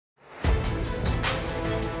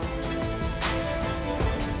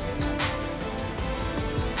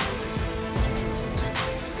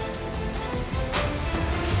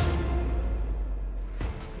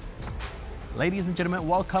Ladies and gentlemen,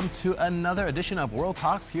 welcome to another edition of World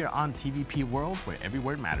Talks here on TVP World, where every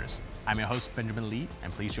word matters. I'm your host, Benjamin Lee,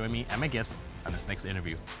 and please join me and my guests on this next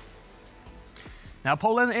interview. Now,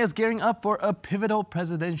 Poland is gearing up for a pivotal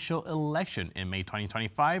presidential election in May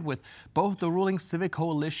 2025, with both the ruling Civic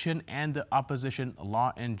Coalition and the opposition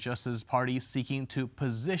Law and Justice Party seeking to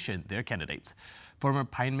position their candidates. Former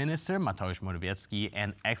Prime Minister Mateusz Morawiecki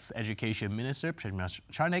and ex-Education Minister Przemysław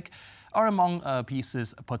Czarnek are among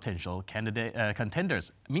PiS's potential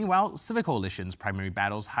contenders. Meanwhile, Civic Coalition's primary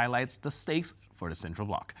battles highlights the stakes for the central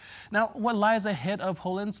bloc. Now, what lies ahead of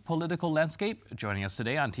Poland's political landscape? Joining us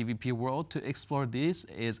today on TVP World to explore this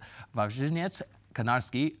is Wawrzyniec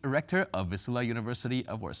Konarski, rector of Vistula University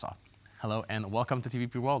of Warsaw. Hello and welcome to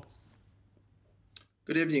TVP World.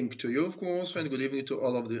 Good evening to you, of course, and good evening to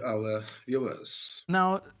all of our viewers.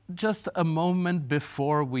 Now, just a moment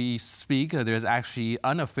before we speak, there's actually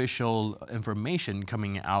unofficial information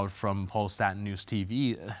coming out from Polsat News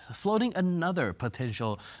TV, floating another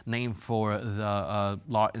potential name for the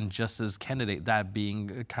Law and Justice candidate, that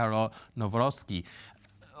being Karol Nawrocki.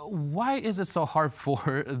 Why is it so hard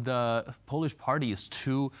for the Polish parties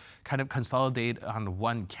to kind of consolidate on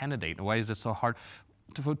one candidate? Why is it so hard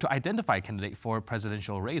to identify a candidate for a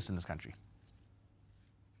presidential race in this country?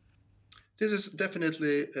 This is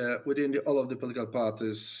definitely within all of the political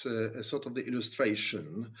parties a sort of the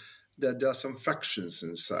illustration that there are some factions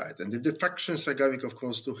inside. And if the factions are going, of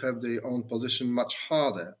course, to have their own position much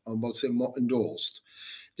harder, or we'll say more endorsed,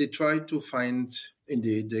 they try to find,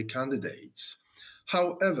 indeed, their candidates.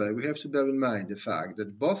 However, we have to bear in mind the fact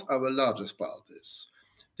that both our largest parties,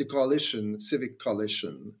 the coalition, Civic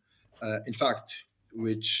Coalition, in fact,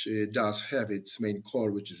 which does have its main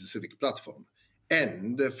core, which is the civic platform,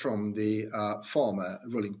 and from the former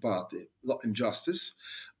ruling party, Law and Justice,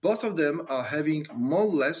 both of them are having more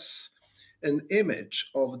or less an image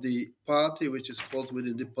of the party which is called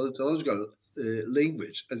within the politological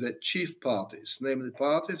language as a chief parties, namely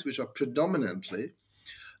parties which are predominantly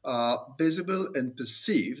visible and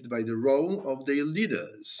perceived by the role of their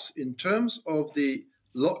leaders. In terms of the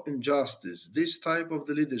Law and Justice, this type of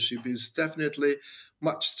the leadership is definitely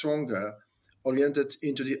much stronger, oriented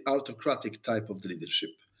into the autocratic type of the leadership.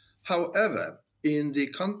 However, in the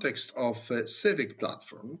context of civic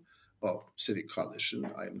platform, or civic coalition,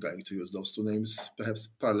 I am going to use those two names perhaps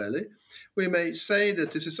parallelly, we may say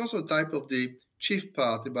that this is also a type of the chief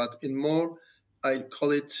party, but in more, I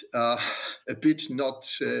call it a bit not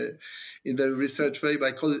in the research way, but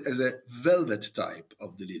I call it as a velvet type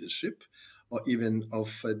of the leadership, or even of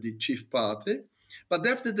the chief party. But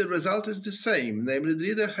definitely the result is the same, namely the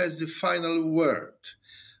leader has the final word.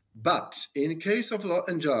 But in case of Law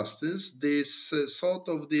and Justice, this sort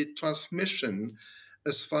of the transmission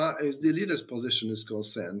as far as the leader's position is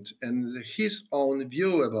concerned and his own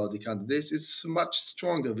view about the candidates is much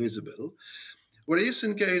stronger visible. Whereas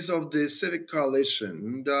in case of the Civic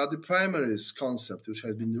Coalition, the primaries concept, which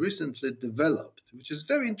has been recently developed, which is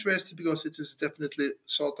very interesting because it is definitely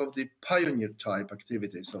sort of the pioneer type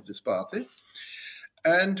activities of this party.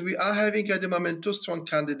 And we are having at the moment two strong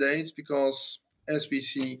candidates because, as we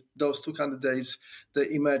see, those two candidates, they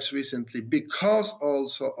emerged recently because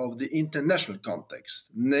also of the international context,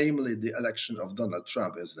 namely the election of Donald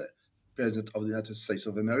Trump as the President of the United States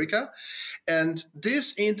of America. And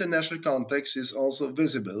this international context is also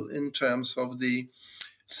visible in terms of the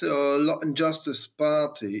Law and Justice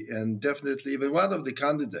Party, and definitely even one of the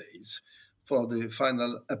candidates for the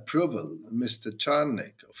final approval, Mr.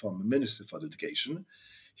 Czarnek, former Minister for Education.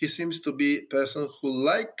 He seems to be a person who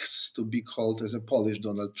likes to be called as a Polish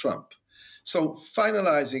Donald Trump. So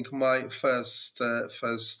finalizing my first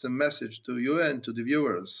message to you and to the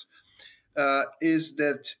viewers, is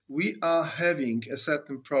that we are having a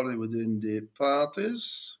certain problem within the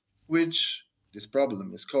parties, which this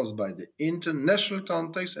problem is caused by the international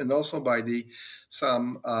context and also by the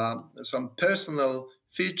some personal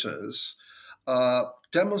features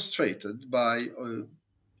demonstrated by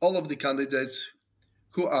all of the candidates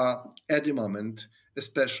who are at the moment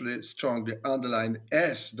especially strongly underlined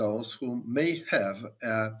as those who may have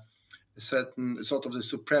a certain sort of the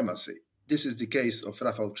supremacy. This is the case of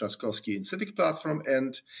Rafał Trzaskowski in Civic Platform,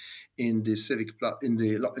 and in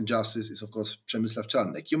the Law and Justice is, of course, Przemysław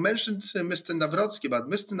Czarnek. You mentioned Mr. Nawrocki, but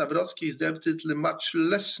Mr. Nawrocki is definitely a much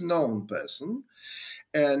less known person,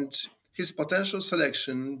 and his potential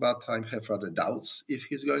selection, but I have rather doubts if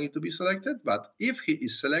he's going to be selected. But if he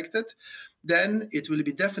is selected, then it will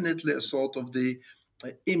be definitely a sort of the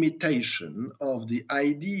imitation of the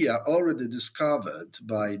idea already discovered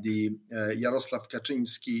by the Jarosław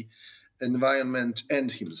Kaczyński environment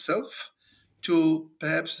and himself to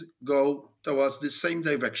perhaps go towards the same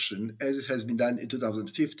direction as it has been done in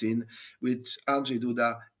 2015 with Andrzej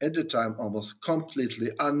Duda, at the time almost completely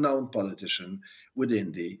unknown politician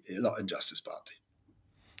within the Law and Justice Party.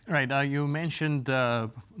 Right. You mentioned Law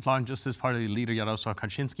and Justice Party leader Jarosław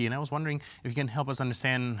Kaczyński, and I was wondering if you can help us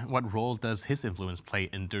understand what role does his influence play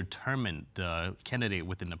in determining the candidate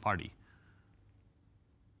within the party?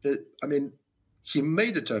 I mean, he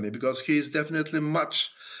may determine because he is definitely much.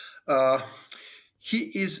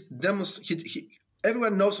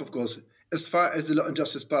 Everyone knows, of course, as far as the Law and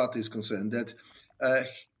Justice Party is concerned, that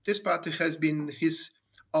this party has been his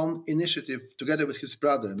own initiative together with his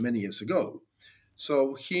brother many years ago.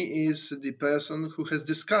 So he is the person who has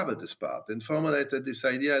discovered this party and formulated this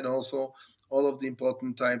idea and also all of the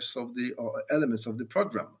important types of the elements of the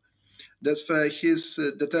program. That's why his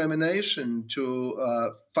determination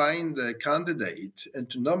to find a candidate and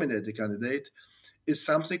to nominate the candidate is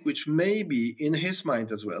something which may be in his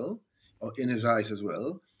mind as well, or in his eyes as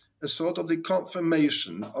well, a sort of the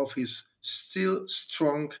confirmation of his still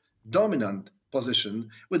strong, dominant position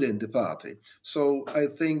within the party. So I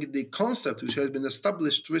think the concept which has been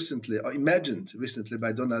established recently, or imagined recently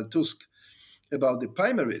by Donald Tusk about the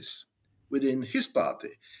primaries within his party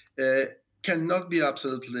cannot be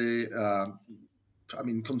absolutely,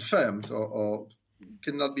 confirmed or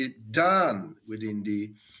cannot be done within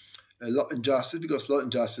the Law and Justice, because Law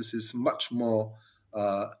and Justice is much more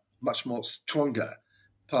stronger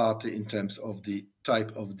party in terms of the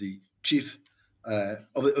type of the chief,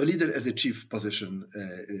 of a leader as a chief position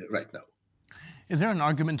right now. Is there an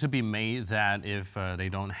argument to be made that if they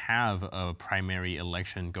don't have a primary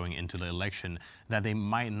election going into the election, that they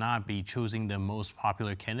might not be choosing the most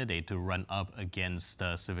popular candidate to run up against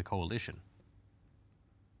the Civic Coalition?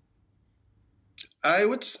 I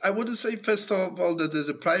would say, first of all, that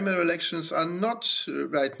the primary elections are not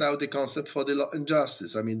right now the concept for the Law and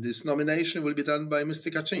Justice. I mean, this nomination will be done by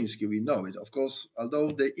Mr. Kaczyński. We know it. Of course, although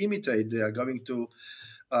they are going to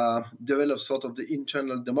develop sort of the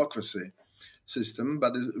internal democracy system,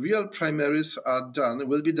 but the real primaries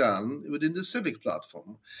will be done within the Civic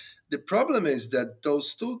platform. The problem is that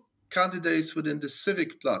those two candidates within the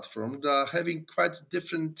Civic platform are having quite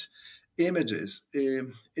different images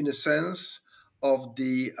in a sense of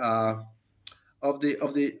the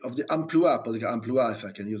emploi, political emploi, if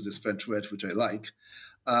I can use this French word, which I like.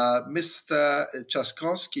 Mr.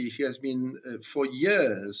 Trzaskowski, he has been for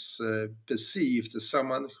years perceived as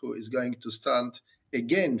someone who is going to stand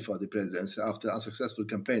again for the presidency after an unsuccessful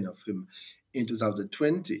campaign of him in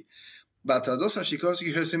 2020. But Radosław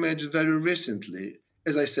Sikorski has emerged very recently,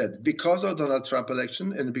 as I said, because of Donald Trump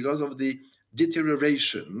election and because of the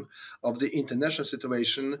deterioration of the international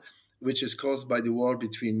situation, which is caused by the war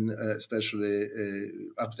between, especially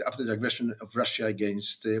after the aggression of Russia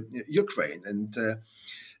against Ukraine. And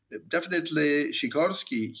definitely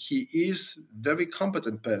Sikorski, he is a very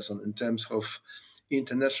competent person in terms of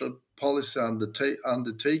international policy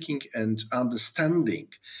undertaking and understanding.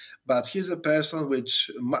 But he's a person which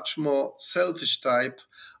much more selfish type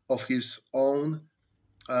of his own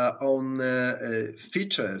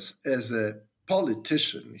features as a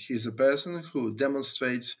politician. He's a person who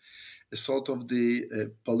demonstrates a sort of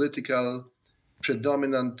the political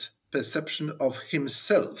predominant perception of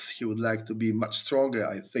himself. He would like to be much stronger,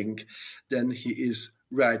 I think, than he is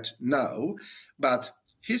right now. But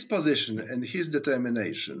his position and his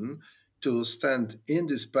determination to stand in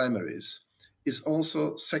these primaries is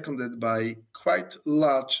also seconded by quite a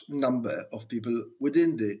large number of people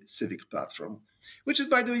within the Civic platform, which is,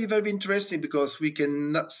 by the way, very interesting because we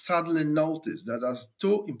can suddenly notice that there are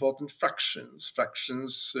two important fractions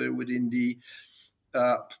within the,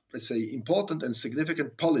 let's say, important and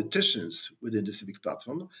significant politicians within the Civic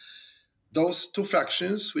platform. Those two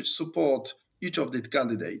fractions, which support each of the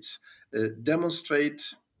candidates,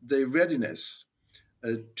 demonstrate their readiness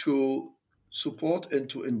to support and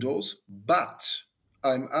to endorse, but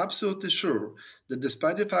I'm absolutely sure that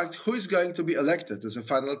despite the fact who is going to be elected as a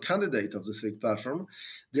final candidate of the Civic platform,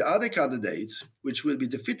 the other candidates which will be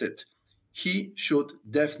defeated, he should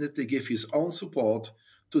definitely give his own support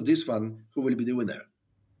to this one who will be the winner.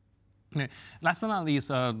 Okay. Last but not least,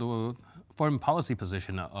 the foreign policy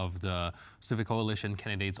position of the Civic Coalition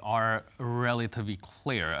candidates are relatively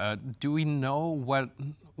clear. Do we know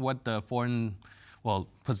what the foreign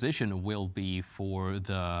position will be for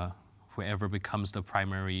whoever becomes the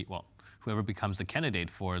whoever becomes the candidate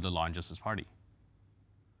for the Law and Justice Party?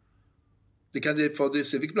 The candidate for the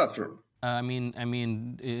Civic platform.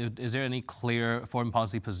 Is there any clear foreign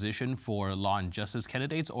policy position for Law and Justice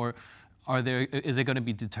candidates, or is it going to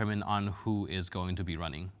be determined on who is going to be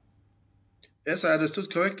running? As I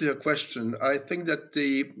understood correctly your question, I think that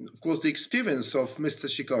of course, the experience of Mr.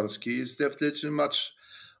 Sikorski is definitely much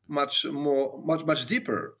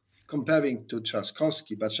deeper comparing to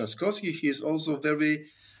Trzaskowski. But Trzaskowski, he is also very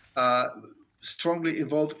strongly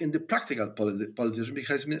involved in the practical politics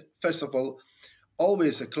because, first of all,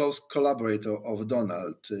 always a close collaborator of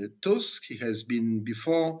Donald Tusk. He has been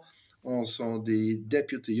before also the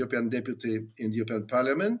European deputy in the European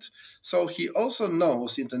Parliament. So he also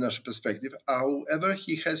knows the international perspective. However,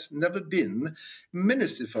 he has never been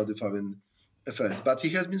Minister for the Foreign Affairs, but he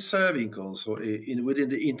has been serving also within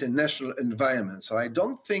the international environment. So I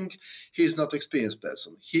don't think he is not an experienced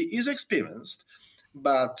person. He is experienced,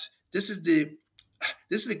 but this is the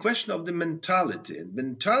question of the mentality.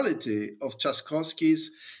 Mentality of Trzaskowski is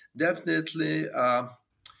definitely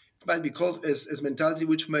might be called as mentality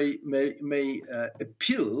which may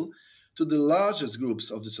appeal to the largest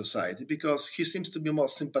groups of the society, because he seems to be more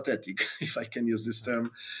sympathetic, if I can use this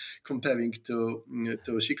term, comparing to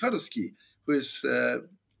Sikorski, who is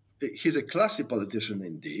he's a classy politician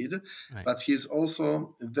indeed, right, but he's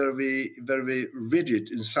also very, very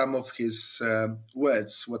rigid in some of his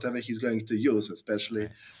words, whatever he's going to use, especially.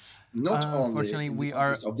 Right. Not only in we the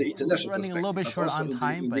are of the international running a little bit short on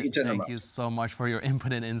time, but thank you so much for your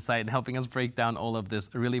input and insight, helping us break down all of this.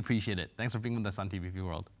 I really appreciate it. Thanks for being with us on TVP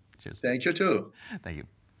World. Cheers. Thank you too. Thank you.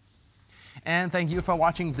 And thank you for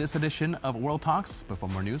watching this edition of World Talks. But for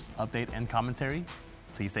more news, update, and commentary,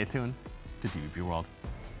 please stay tuned to TVP World.